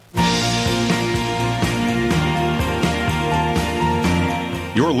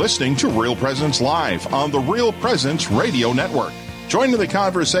You're listening to Real Presence Live on the Real Presence Radio Network. Join in the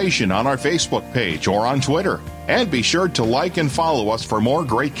conversation on our Facebook page or on Twitter. And be sure to like and follow us for more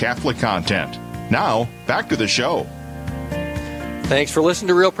great Catholic content. Now, back to the show. Thanks for listening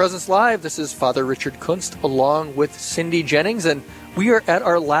to Real Presence Live. This is Father Richard Kunst along with Cindy Jennings, and we are at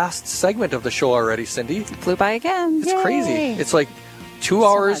our last segment of the show already, Cindy. It flew by again. It's Yay. crazy. It's like 2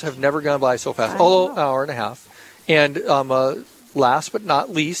 hours have never gone by so fast, although an hour and a half. And last but not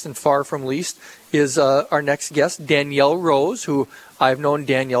least, and far from least, is our next guest, Danielle Rose, who I've known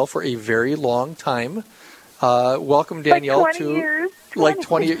Danielle for a very long time. Welcome, Danielle, like 20 years. Like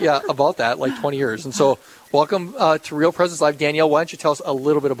 20, yeah, about that, like 20 years. And so, welcome to Real Presence Live. Danielle, why don't you tell us a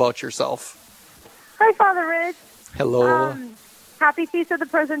little bit about yourself? Hi, Father Rich. Hello. Happy Feast of the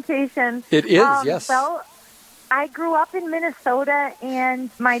Presentation. It is, yes. Well, I grew up in Minnesota, and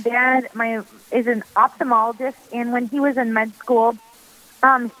my dad is an ophthalmologist, and when he was in med school,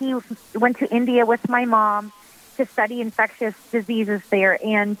 he went to India with my mom to study infectious diseases there.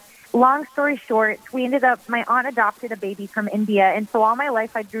 And long story short, my aunt adopted a baby from India, and so all my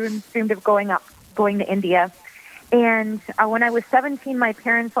life I dreamed of going to India. And when I was 17, my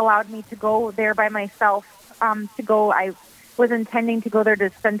parents allowed me to go there by myself. I was intending to go there to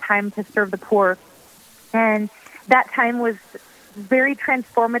spend time to serve the poor. And that time was very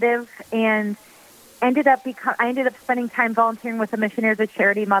transformative, and I ended up spending time volunteering with the Missionaries of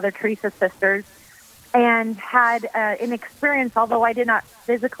Charity, Mother Teresa Sisters, and had an experience. Although I did not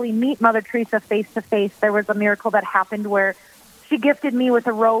physically meet Mother Teresa face to face, there was a miracle that happened where she gifted me with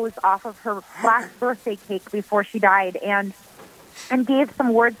a rose off of her last birthday cake before she died, and gave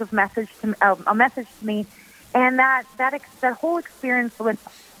some words of message to me, and that whole experience with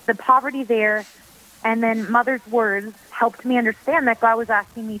the poverty there. And then Mother's words helped me understand that God was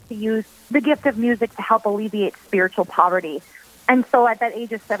asking me to use the gift of music to help alleviate spiritual poverty. And so at that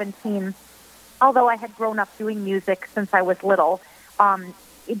age of 17, although I had grown up doing music since I was little,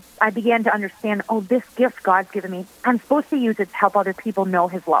 I began to understand, this gift God's given me, I'm supposed to use it to help other people know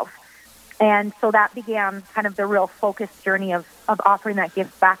His love. And so that began kind of the real focused journey of offering that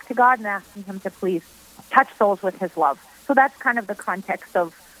gift back to God and asking Him to please touch souls with His love. So that's kind of the context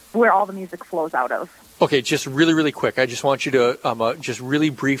of where all the music flows out of. Okay, just really, really quick. I just want you to just really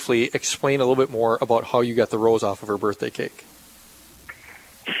briefly explain a little bit more about how you got the rose off of her birthday cake.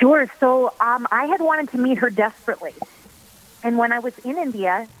 Sure. So I had wanted to meet her desperately. And when I was in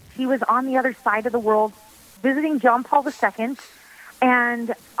India, she was on the other side of the world visiting John Paul II,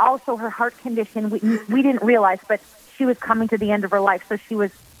 and also her heart condition, we didn't realize, but she was coming to the end of her life, so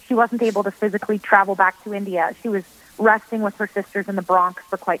she wasn't able to physically travel back to India. She was resting with her sisters in the Bronx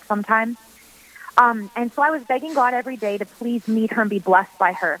for quite some time. And so I was begging God every day to please meet her and be blessed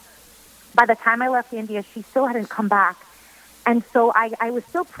by her. By the time I left India, she still hadn't come back. And so I was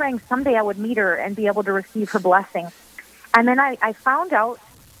still praying someday I would meet her and be able to receive her blessing. And then I found out,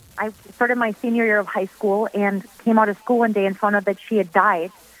 I started my senior year of high school and came out of school one day and found out that she had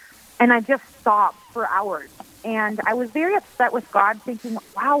died. And I just sobbed for hours. And I was very upset with God, thinking,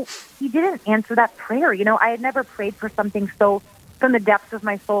 wow, He didn't answer that prayer. I had never prayed for something so from the depths of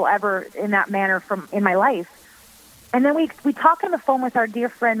my soul ever in that manner in my life. And then we talked on the phone with our dear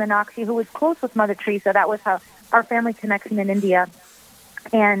friend Meenakshi, who was close with Mother Teresa. That was our family connection in India.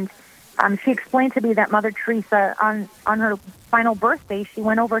 And she explained to me that Mother Teresa, on her final birthday, she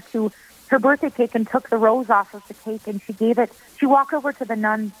went over to her birthday cake and took the rose off of the cake, and she walked over to the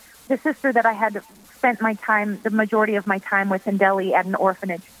nun, the sister that I had spent the majority of my time with in Delhi at an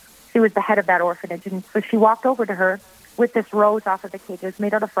orphanage. She was the head of that orphanage. And so she walked over to her with this rose off of the cake. It was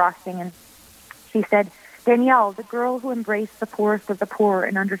made out of frosting. And she said, Danielle, the girl who embraced the poorest of the poor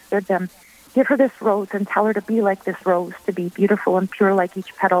and understood them, give her this rose and tell her to be like this rose, to be beautiful and pure like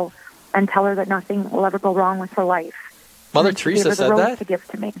each petal, and tell her that nothing will ever go wrong with her life. Mother Teresa said that? To give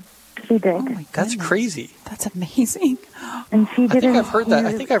to me. She did. Oh my That's crazy. That's amazing. And she didn't.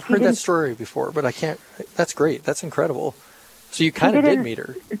 I think I've heard that story before, but I can't. That's great. That's incredible. So you kind of did meet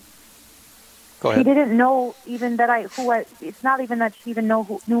her. Go ahead. She didn't know even that it's not even that she even knew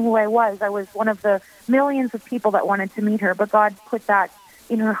who I was. I was one of the millions of people that wanted to meet her, but God put that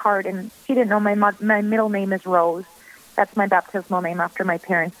in her heart, and she didn't know my middle name is Rose. That's my baptismal name after my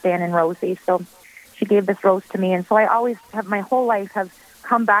parents, Dan and Rosie. So she gave this rose to me, and so I always my whole life have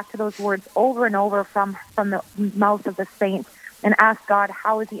come back to those words over and over from the mouth of the saint, and ask God,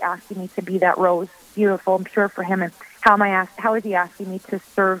 how is He asking me to be that rose, beautiful and pure for Him, and how is He asking me to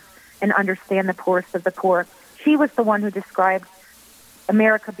serve and understand the poorest of the poor? She was the one who described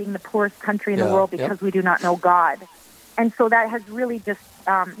America being the poorest country in the world because we do not know God. And so that has really just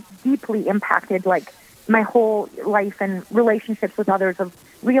deeply impacted my whole life and relationships with others, of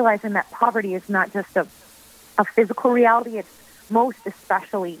realizing that poverty is not just a physical reality, it's most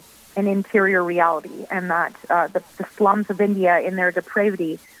especially an interior reality, and that the slums of India in their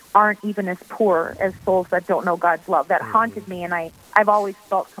depravity aren't even as poor as souls that don't know God's love. That haunted me, and I've always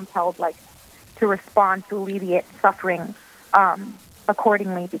felt compelled to respond to alleviate suffering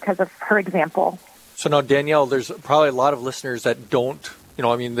accordingly because of her example. So now, Danielle, there's probably a lot of listeners that don't,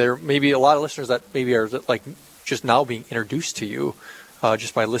 there may be a lot of listeners that maybe are just now being introduced to you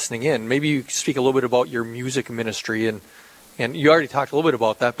just by listening in. Maybe you speak a little bit about your music ministry, and you already talked a little bit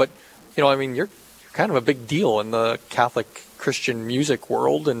about that, but, you're kind of a big deal in the Catholic Christian music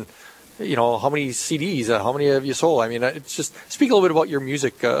world, and, how many CDs, how many have you sold? It's just speak a little bit about your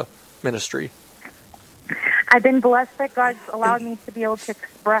music ministry. I've been blessed that God's allowed me to be able to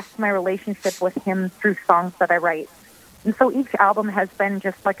express my relationship with Him through songs that I write. And so each album has been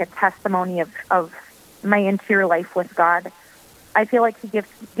just like a testimony of my interior life with God. I feel like He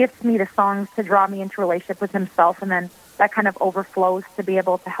gifts me the songs to draw me into a relationship with Himself, and then that kind of overflows to be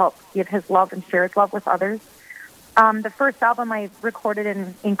able to help give His love and share His love with others. The first album I recorded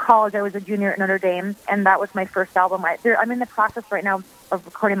in college, I was a junior at Notre Dame, and that was my first album. I'm in the process right now of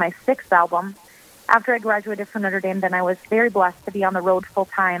recording my sixth album. After I graduated from Notre Dame, then I was very blessed to be on the road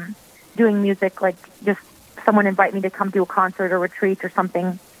full-time doing music, like just someone invite me to come do a concert or retreat or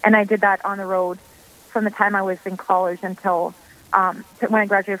something. And I did that on the road from the time I was in college until when I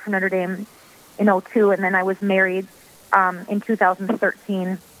graduated from Notre Dame in 2002, and then I was married in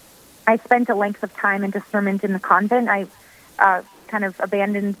 2013. I spent a length of time in discernment in the convent. I kind of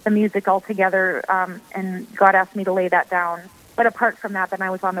abandoned the music altogether, and God asked me to lay that down. But apart from that, then I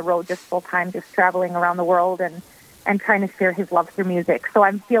was on the road just full time, just traveling around the world and trying to share His love through music. So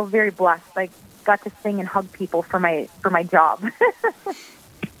I feel very blessed. I got to sing and hug people for my job.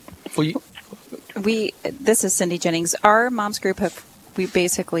 This is Cindy Jennings. Our moms group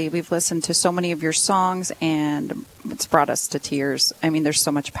we've listened to so many of your songs, and it's brought us to tears. There's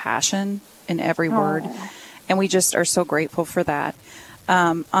so much passion in every word, and we just are so grateful for that.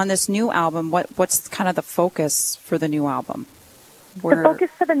 On this new album, what's kind of the focus for the new album? The focus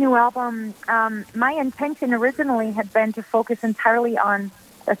for the new album, my intention originally had been to focus entirely on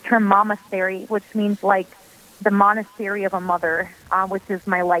the term monastery, which means like the monastery of a mother, which is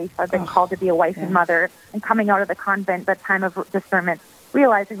my life. I've been called to be a wife and mother, and coming out of the convent, that time of discernment,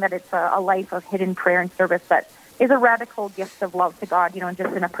 realizing that it's a life of hidden prayer and service that is a radical gift of love to God,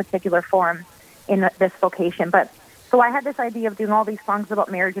 just in a particular form in this vocation. But so I had this idea of doing all these songs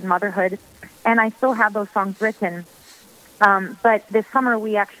about marriage and motherhood, and I still have those songs written. But this summer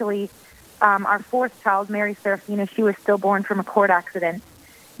we actually, our fourth child, Mary Serafina, she was stillborn from a cord accident.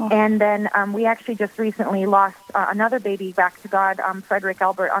 And then we actually just recently lost another baby back to God, Frederick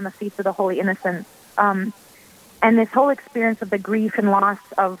Albert, on the Feast of the Holy Innocents. And this whole experience of the grief and loss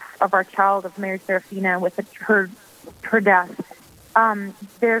of our child, of Mary Serafina, with her death,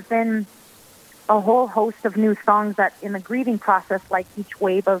 there's been a whole host of new songs that in the grieving process, like each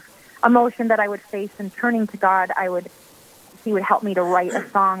wave of emotion that I would face in turning to God, He would help me to write a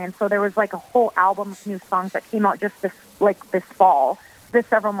song. And so there was like a whole album of new songs that came out just this fall,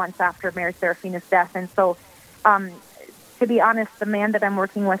 several months after Mary Serafina's death. And so, to be honest, the man that I'm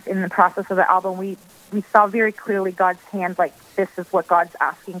working with in the process of the album, we saw very clearly God's hand, like this is what God's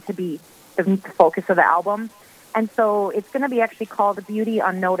asking to be the focus of the album. And so it's going to be actually called Beauty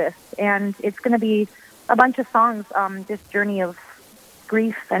Unnoticed. And it's going to be a bunch of songs, this journey of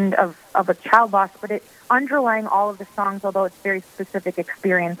grief and of a child loss, but it underlying all of the songs, although it's very specific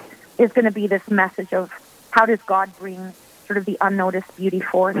experience, is going to be this message of how does God bring sort of the unnoticed beauty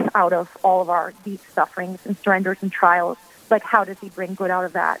forth out of all of our deep sufferings and surrenders and trials. Like, how does He bring good out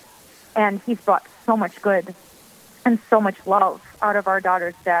of that? And He's brought so much good and so much love out of our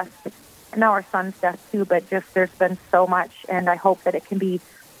daughter's death, and now our son's death too, but just there's been so much, and I hope that it can be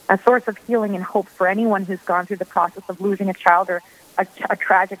a source of healing and hope for anyone who's gone through the process of losing a child or a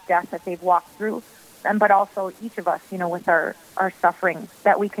tragic death that they've walked through, but also each of us, with our suffering,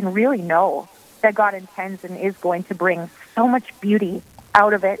 that we can really know that God intends and is going to bring so much beauty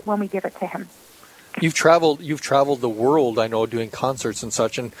out of it when we give it to Him. You've traveled the world, I know, doing concerts and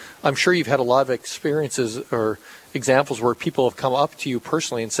such, and I'm sure you've had a lot of experiences or examples where people have come up to you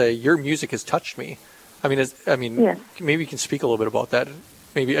personally and say, your music has touched me. Yes. Maybe you can speak a little bit about that,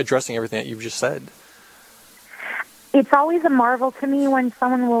 maybe addressing everything that you've just said. It's always a marvel to me when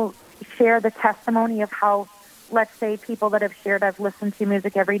someone will share the testimony of how, let's say, people that have shared, I've listened to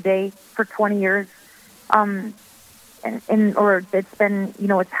music every day for 20 years, or it's been,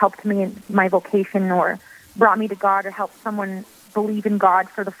 it's helped me in my vocation or brought me to God or helped someone believe in God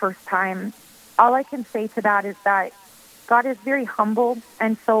for the first time. all I can say to that is that God is very humble,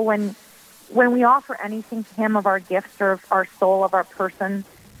 and so when we offer anything to him of our gifts or of our soul, of our person,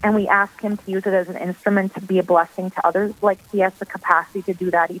 and we ask him to use it as an instrument to be a blessing to others, like he has the capacity to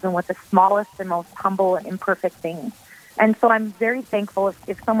do that even with the smallest and most humble and imperfect things. And so I'm very thankful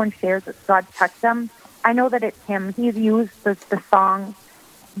if someone shares that God touched them. I know that it's him. He's used the song,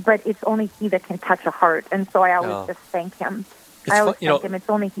 but it's only he that can touch a heart. And so I always just thank him. I always thank him. It's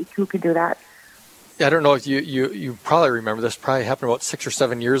only he who could do that. I don't know if you probably remember this. Probably happened about 6 or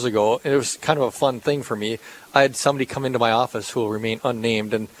 7 years ago. It was kind of a fun thing for me. I had somebody come into my office who will remain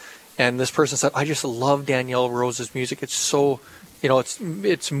unnamed, and this person said, "I just love Danielle Rose's music. It's so,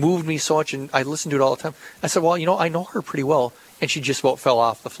 it's moved me so much, and I listen to it all the time." I said, "Well, I know her pretty well," and she just about fell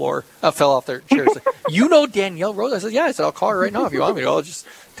off their chair. Like, "You know Danielle Rose?" I said, "Yeah." I said, "I'll call her right now if you want me to. I'll just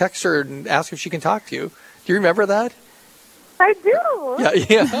text her and ask if she can talk to you." Do you remember that? I do.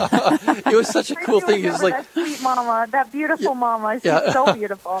 Yeah. It was such a cool thing. It's like that sweet mama, that beautiful mama. She's so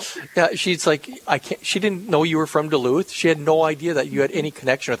beautiful. Yeah, she's like, she didn't know you were from Duluth. She had no idea that you had any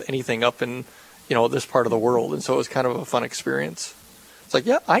connection with anything up in, this part of the world. And so it was kind of a fun experience. It's like,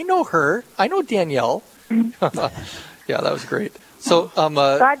 yeah, I know her. I know Danielle. Yeah, that was great. So,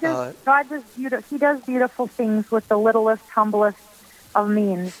 God does he does beautiful things with the littlest, humblest of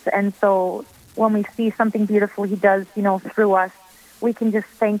means. And so when we see something beautiful he does, through us, we can just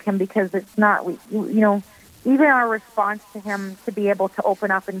thank him, because it's not, even our response to him to be able to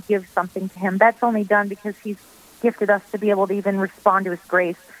open up and give something to him, that's only done because he's gifted us to be able to even respond to his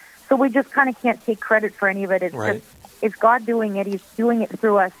grace. So we just kind of can't take credit for any of it. It's right. It's God doing it. He's doing it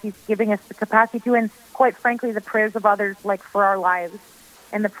through us. He's giving us the capacity to, and quite frankly, the prayers of others, like for our lives,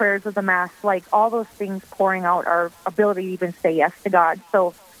 and the prayers of the Mass, like all those things pouring out our ability to even say yes to God.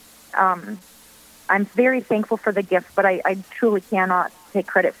 So, I'm very thankful for the gift, but I truly cannot take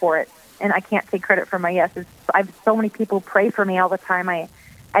credit for it, and I can't take credit for my yeses. I've so many people pray for me all the time. I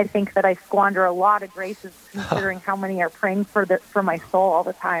think that I squander a lot of graces, considering how many are praying for my soul all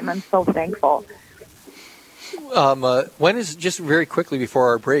the time. I'm so thankful. When is, just very quickly before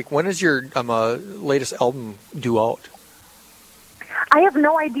our break, when is your latest album due out? I have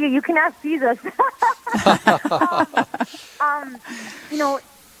no idea. You can ask Jesus.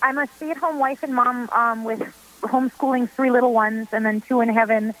 I'm a stay-at-home wife and mom with homeschooling 3 little ones and then 2 in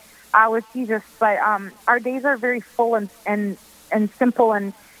heaven with Jesus. But our days are very full and simple.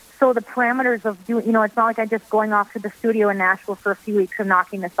 And so the parameters of doing, it's not like I'm just going off to the studio in Nashville for a few weeks and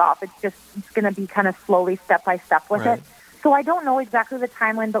knocking this off. It's going to be kind of slowly, step by step with it. So I don't know exactly the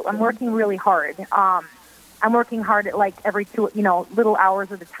timeline, but I'm working really hard. I'm working hard at like every 2, little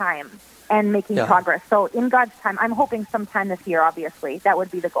hours at a time, and making progress. So in God's time, I'm hoping sometime this year, obviously. That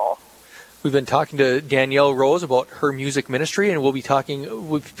would be the goal. We've been talking to Danielle Rose about her music ministry, and we'll be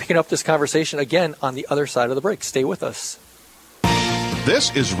picking up this conversation again on the other side of the break. Stay with us.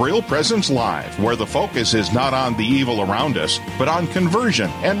 This is Real Presence Live, where the focus is not on the evil around us, but on conversion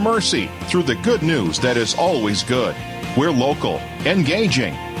and mercy through the good news that is always good. We're local,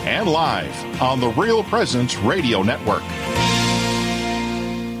 engaging, and live on the Real Presence Radio Network.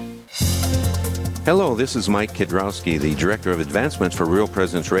 Hello, this is Mike Kidrowski, the Director of Advancements for Real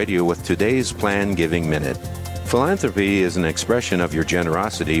Presence Radio, with today's Plan Giving Minute. Philanthropy is an expression of your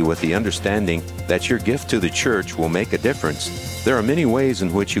generosity with the understanding that your gift to the church will make a difference. There are many ways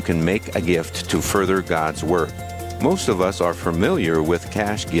in which you can make a gift to further God's work. Most of us are familiar with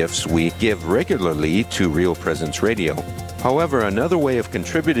cash gifts we give regularly to Real Presence Radio. However, another way of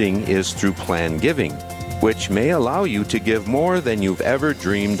contributing is through plan giving, which may allow you to give more than you've ever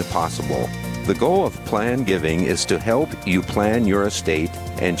dreamed possible. The goal of plan giving is to help you plan your estate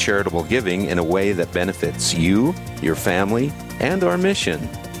and charitable giving in a way that benefits you, your family, and our mission.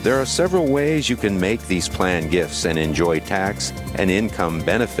 There are several ways you can make these plan gifts and enjoy tax and income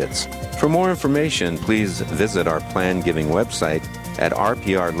benefits. For more information, please visit our plan giving website at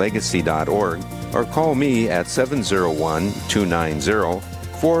rprlegacy.org or call me at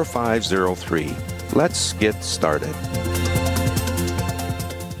 701-290-4503. Let's get started.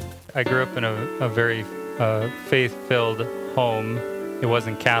 I grew up in a very faith-filled home. It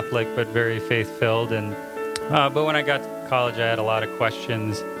wasn't Catholic, but very faith-filled. But when I got to college, I had a lot of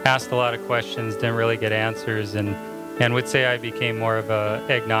questions, asked a lot of questions, didn't really get answers, and would say I became more of a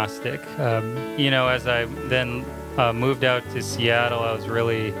agnostic. As I then moved out to Seattle, I was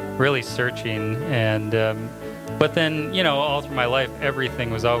really, really searching, but then, all through my life, everything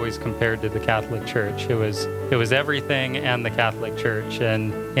was always compared to the Catholic Church. It was everything and the Catholic Church,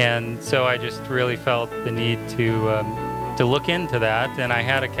 and so I just really felt the need to look into that. And I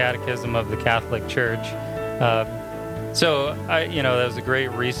had a catechism of the Catholic Church, So that was a great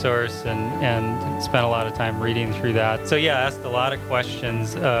resource, and spent a lot of time reading through that. So yeah, asked a lot of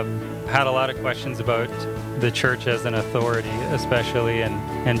questions, had a lot of questions about the church as an authority, especially,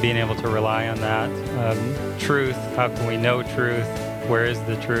 and being able to rely on that. Truth, how can we know truth? Where is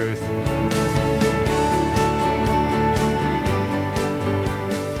the truth?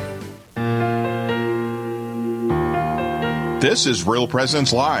 This is Real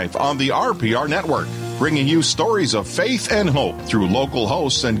Presence Live on the RPR Network, bringing you stories of faith and hope through local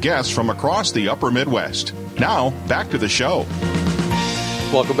hosts and guests from across the upper Midwest. Now, back to the show.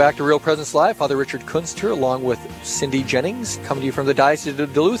 Welcome back to Real Presence Live. Father Richard Kunst here, along with Cindy Jennings, coming to you from the Diocese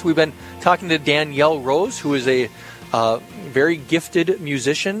of Duluth. We've been talking to Danielle Rose, who is a very gifted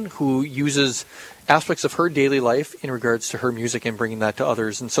musician who uses aspects of her daily life in regards to her music and bringing that to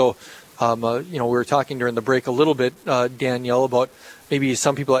others. And so, we were talking during the break a little bit, Danielle, about maybe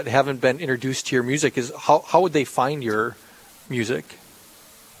some people that haven't been introduced to your music. Is how would they find your music?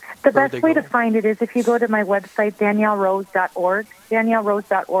 The best way to find it is if you go to my website,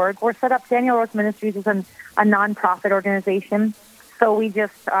 daniellerose.org, or set up Danielle Rose Ministries as a nonprofit organization. So we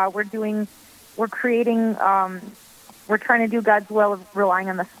just, we're trying to do God's will, of relying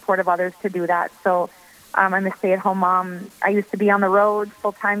on the support of others to do that. So I'm a stay-at-home mom. I used to be on the road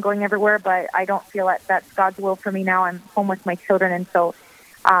full-time, going everywhere, but I don't feel that that's God's will for me now. I'm home with my children, and so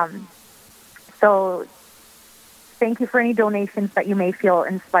thank you for any donations that you may feel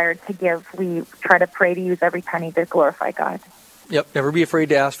inspired to give. We try to pray to use every penny to glorify God. Yep, never be afraid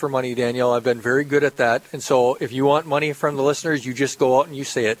to ask for money, Danielle. I've been very good at that. And so if you want money from the listeners, you just go out and you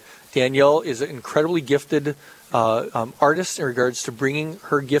say it. Danielle is an incredibly gifted artist in regards to bringing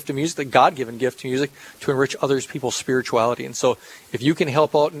her gift of music, the God-given gift of music, to enrich others people's spirituality. And so if you can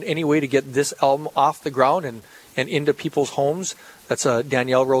help out in any way to get this album off the ground and into people's homes, that's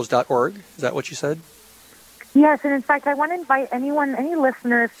daniellerose.org. Is that what you said? Yes, and in fact, I want to invite any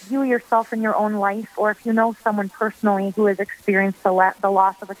listeners, you yourself in your own life, or if you know someone personally who has experienced the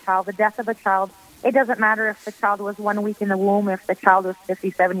loss of a child, the death of a child. It doesn't matter if the child was 1 week in the womb, if the child was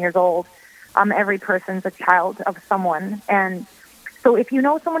 57 years old. Every person's a child of someone. And so if you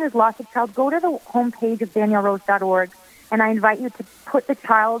know someone who's lost a child, go to the homepage of daniellerose.org, and I invite you to put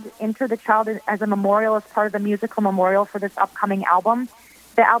enter the child as a memorial, as part of the musical memorial for this upcoming album.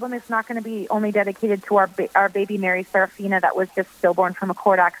 The album is not going to be only dedicated to our baby Mary Serafina that was just stillborn from a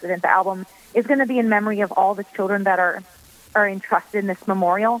cord accident. The album is going to be in memory of all the children that are entrusted in this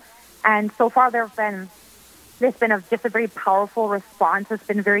memorial. And so far there's been just a very powerful response. It's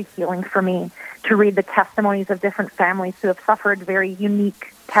been very healing for me to read the testimonies of different families who have suffered very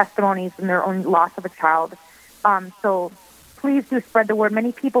unique testimonies in their own loss of a child. So please do spread the word.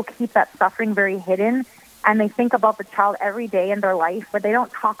 Many people keep that suffering very hidden, and they think about the child every day in their life, but they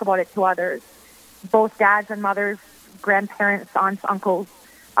don't talk about it to others, both dads and mothers, grandparents, aunts, uncles.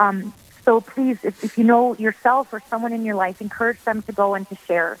 So please, if you know yourself or someone in your life, encourage them to go and to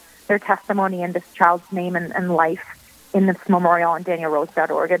share their testimony in this child's name and life in this memorial on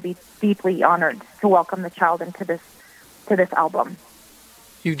daniellerose.org. I'd be deeply honored to welcome the child into this album.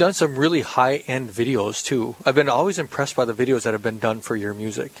 You've done some really high-end videos, too. I've been always impressed by the videos that have been done for your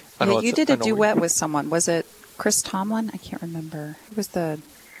music. You did a duet with someone. Was it Chris Tomlin? I can't remember. Who was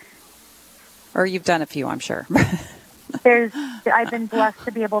or you've done a few, I'm sure. I've been blessed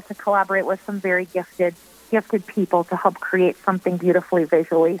to be able to collaborate with some very gifted people to help create something beautifully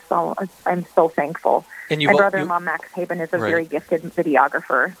visually. So I'm so thankful. And my brother-in-law, Max Haben, is a very gifted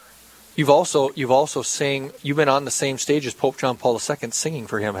videographer. You've also sang. You've been on the same stage as Pope John Paul II, singing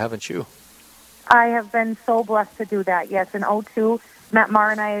for him, haven't you? I have been so blessed to do that. Yes, in 2002, Matt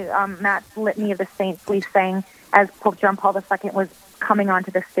Marr and I, Matt's Litany of the Saints, we sang as Pope John Paul II was coming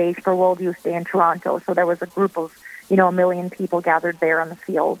onto the stage for World Youth Day in Toronto. So there was a group of 1 million people gathered there on the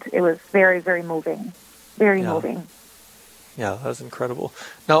field. It was very, very moving. Very moving. Yeah, that was incredible.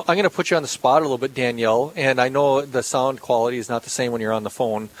 Now, I'm going to put you on the spot a little bit, Danielle, and I know the sound quality is not the same when you're on the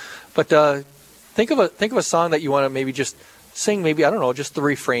phone, but think of a song that you want to maybe just sing, maybe, I don't know, just the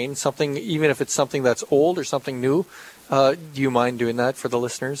refrain, something, even if it's something that's old or something new. Do you mind doing that for the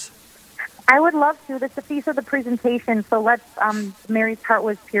listeners? I would love to. That's the piece of the presentation, so let's, Mary's heart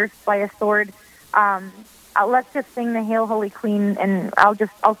was pierced by a sword. Let's just sing the Hail, Holy Queen, and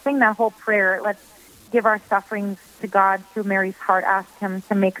I'll sing that whole prayer. Let's give our sufferings to God through Mary's heart, ask him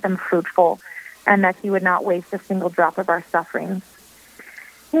to make them fruitful, and that he would not waste a single drop of our sufferings.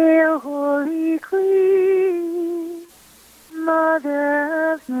 Hail, Holy Queen,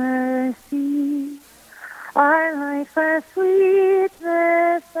 Mother of Mercy, our life, our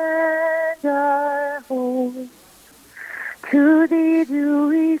sweetness, and our hope. To thee do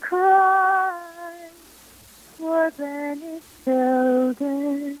we cry, poor banished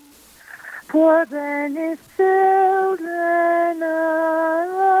children, poor banished children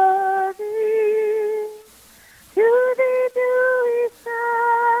of thee. To thee do we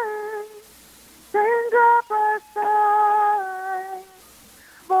send up our sighs,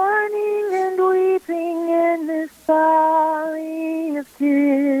 mourning and weeping in this valley of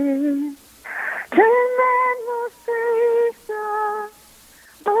tears. Turn then,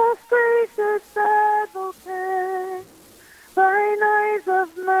 most gracious Advocate, thine eyes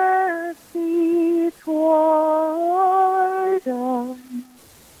of mercy toward us.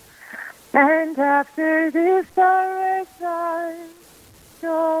 And after this our exile,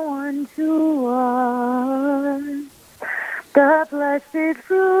 show unto us the blessed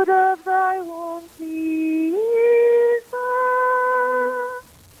fruit of thy womb, Jesus.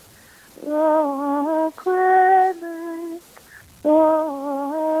 Oh, clement,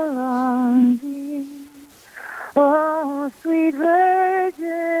 oh, longing, oh, sweet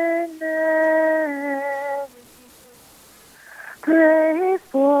Virgin Mary, pray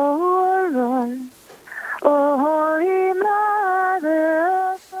for us, oh, Holy Mother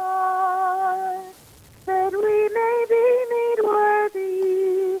of God, that we may be made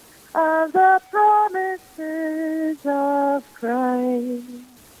worthy of the promises of Christ.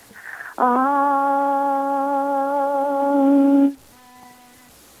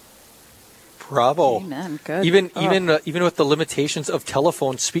 Bravo. Amen. Good. Even with the limitations of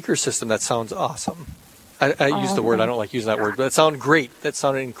telephone speaker system, that sounds awesome. I use the word. I don't like using that word, but it sounded great. That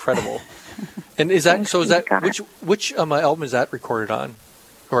sounded incredible. And is that which album is that recorded on?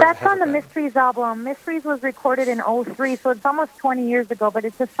 That's on the Mysteries album. Mysteries was recorded in 2003, so it's almost 20 years ago, but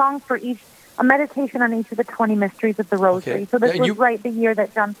it's a song for a meditation on each of the 20 mysteries of the Rosary. Okay. So this was right the year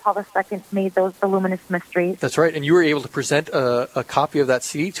that John Paul II made the luminous mysteries. That's right, and you were able to present a copy of that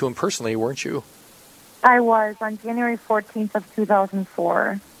CD to him personally, weren't you? I was, on January 14th of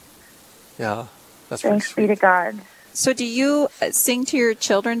 2004. Yeah, that's Thanks be to God. So do you sing to your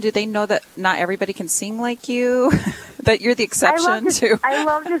children? Do they know that not everybody can sing like you? That you're the exception I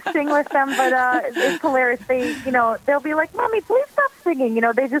love to sing with them, but it's hilarious. They'll be like, "Mommy, please stop singing."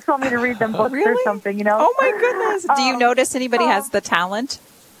 They just want me to read them books or something, Oh my goodness. Do you notice anybody has the talent?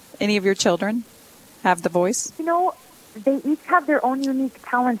 Any of your children have the voice? They each have their own unique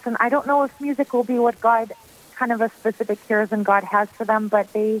talents, and I don't know if music will be what God, kind of a specific charism God has for them,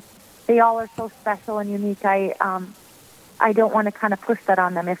 but they all are so special and unique. I don't want to kind of push that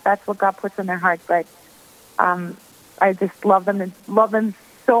on them if that's what God puts in their heart, but I just love them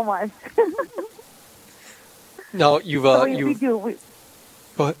so much. No, we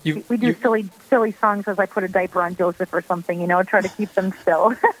do silly songs as I put a diaper on Joseph or something, try to keep them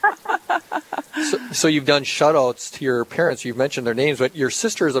still. So you've done shout-outs to your parents. You've mentioned their names, but your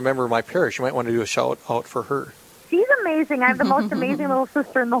sister is a member of my parish. You might want to do a shout-out for her. She's amazing. I have the most amazing little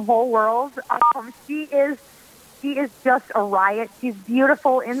sister in the whole world. She is just a riot. She's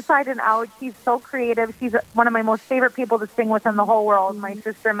beautiful inside and out. She's so creative. She's one of my most favorite people to sing with in the whole world, my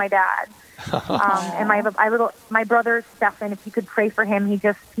sister and my dad. And my brother, Stefan, if you could pray for him, he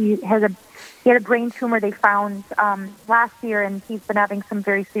had a brain tumor they found last year, and he's been having some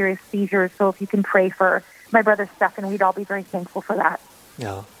very serious seizures. So if you can pray for my brother, Stefan, we'd all be very thankful for that.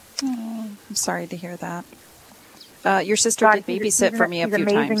 Yeah. Oh, I'm sorry to hear that. Your sister did babysit for me a few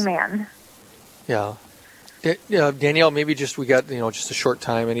times. He's an amazing man. Yeah. Danielle, maybe we got just a short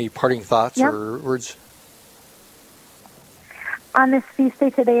time. Any parting thoughts or words? On this feast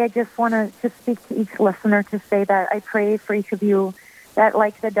day today, I just want to speak to each listener to say that I pray for each of you that,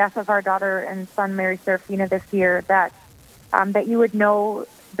 like the death of our daughter and son Mary Serafina this year, that you would know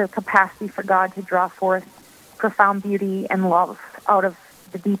the capacity for God to draw forth profound beauty and love out of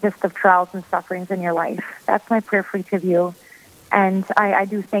the deepest of trials and sufferings in your life. That's my prayer for each of you. And I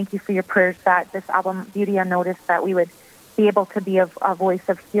do thank you for your prayers that this album, Beauty Unnoticed, that we would be able to be a voice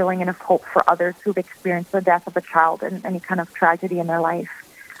of healing and of hope for others who've experienced the death of a child and any kind of tragedy in their life.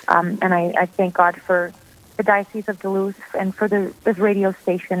 And I thank God for the Diocese of Duluth and for this radio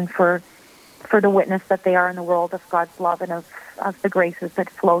station for the witness that they are in the world of God's love and of the graces that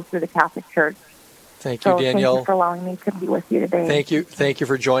flow through the Catholic Church. Thank you, Danielle. Thank you for allowing me to be with you today. Thank you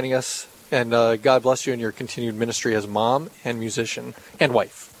for joining us. And God bless you in your continued ministry as mom and musician and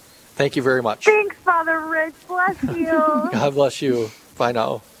wife. Thank you very much. Thanks, Father Rich. Bless you. God bless you. Bye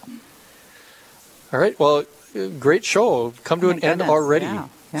now. All right. Well, great show. Come to an end already,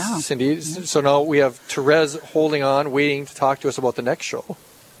 Cindy. So now we have Therese holding on, waiting to talk to us about the next show.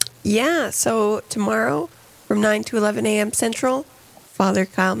 Yeah. So tomorrow from 9 to 11 a.m. Central, Father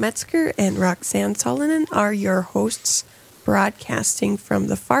Kyle Metzger and Roxanne Solonen are your hosts, broadcasting from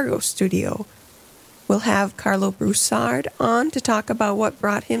the Fargo studio. We'll have Carlo Broussard on to talk about what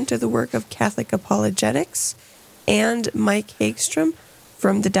brought him to the work of Catholic apologetics. And Mike Hagstrom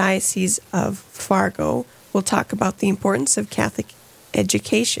from the Diocese of Fargo will talk about the importance of Catholic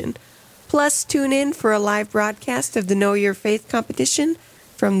education. Plus, tune in for a live broadcast of the Know Your Faith competition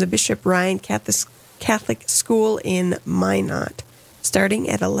from the Bishop Ryan Catholic School in Minot, starting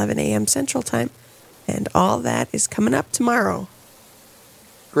at 11 a.m. Central Time. And all that is coming up tomorrow.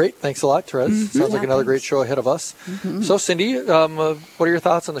 Great. Thanks a lot, Therese. Sounds like another great show ahead of us. So, Cindy, what are your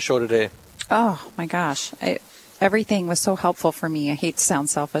thoughts on the show today? Oh, my gosh. Everything was so helpful for me. I hate to sound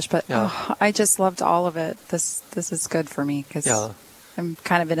selfish, but I just loved all of it. This is good for me because I'm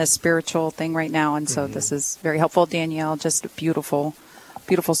kind of in a spiritual thing right now, and so this is very helpful. Danielle, just a beautiful,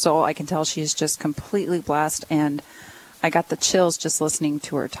 beautiful soul. I can tell she's just completely blessed, and I got the chills just listening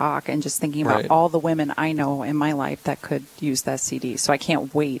to her talk and just thinking about all the women I know in my life that could use that CD. So I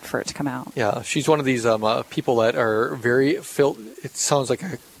can't wait for it to come out. Yeah, she's one of these people that are very filled. It sounds like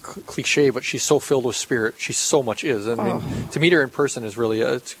a cliche, but she's so filled with spirit. She so much is. I mean, to meet her in person is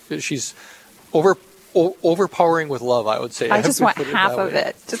really, she's overpowering with love, I would say. I just want half of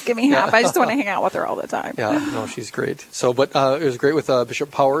it. Just give me half. I just want to hang out with her all the time. Yeah, no, she's great. So, but it was great with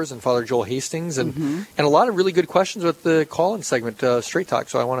Bishop Powers and Father Joel Hastings, and a lot of really good questions with the call-in segment, Straight Talk.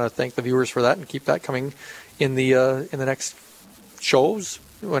 So I want to thank the viewers for that and keep that coming in the next shows.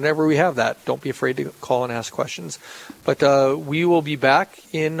 Whenever we have that, don't be afraid to call and ask questions. But we will be back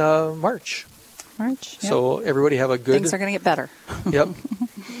in March. So everybody have a good... Things are going to get better. Yep.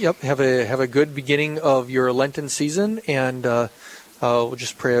 Have a good beginning of your Lenten season, and we'll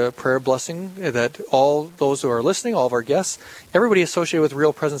just pray a prayer blessing that all those who are listening, all of our guests, everybody associated with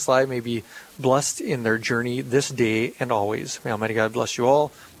Real Presence Live may be blessed in their journey this day and always. May Almighty God bless you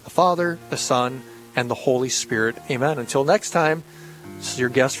all, the Father, the Son, and the Holy Spirit. Amen. Until next time, this is your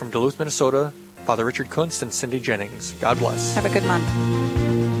guest from Duluth, Minnesota, Father Richard Kunst and Cindy Jennings. God bless. Have a good month.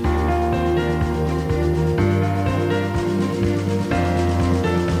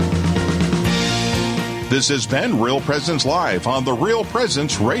 This has been Real Presence Live on the Real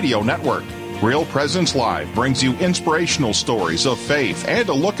Presence Radio Network. Real Presence Live brings you inspirational stories of faith and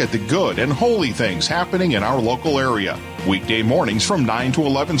a look at the good and holy things happening in our local area. Weekday mornings from 9 to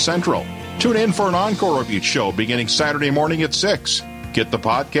 11 Central. Tune in for an encore of each show beginning Saturday morning at 6. Get the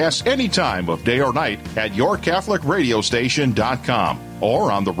podcast any time of day or night at yourcatholicradiostation.com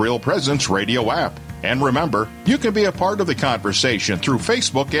or on the Real Presence Radio app. And remember, you can be a part of the conversation through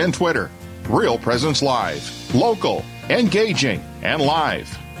Facebook and Twitter. Real Presence Live. Local, engaging, and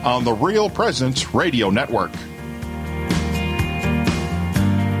live on the Real Presence Radio Network.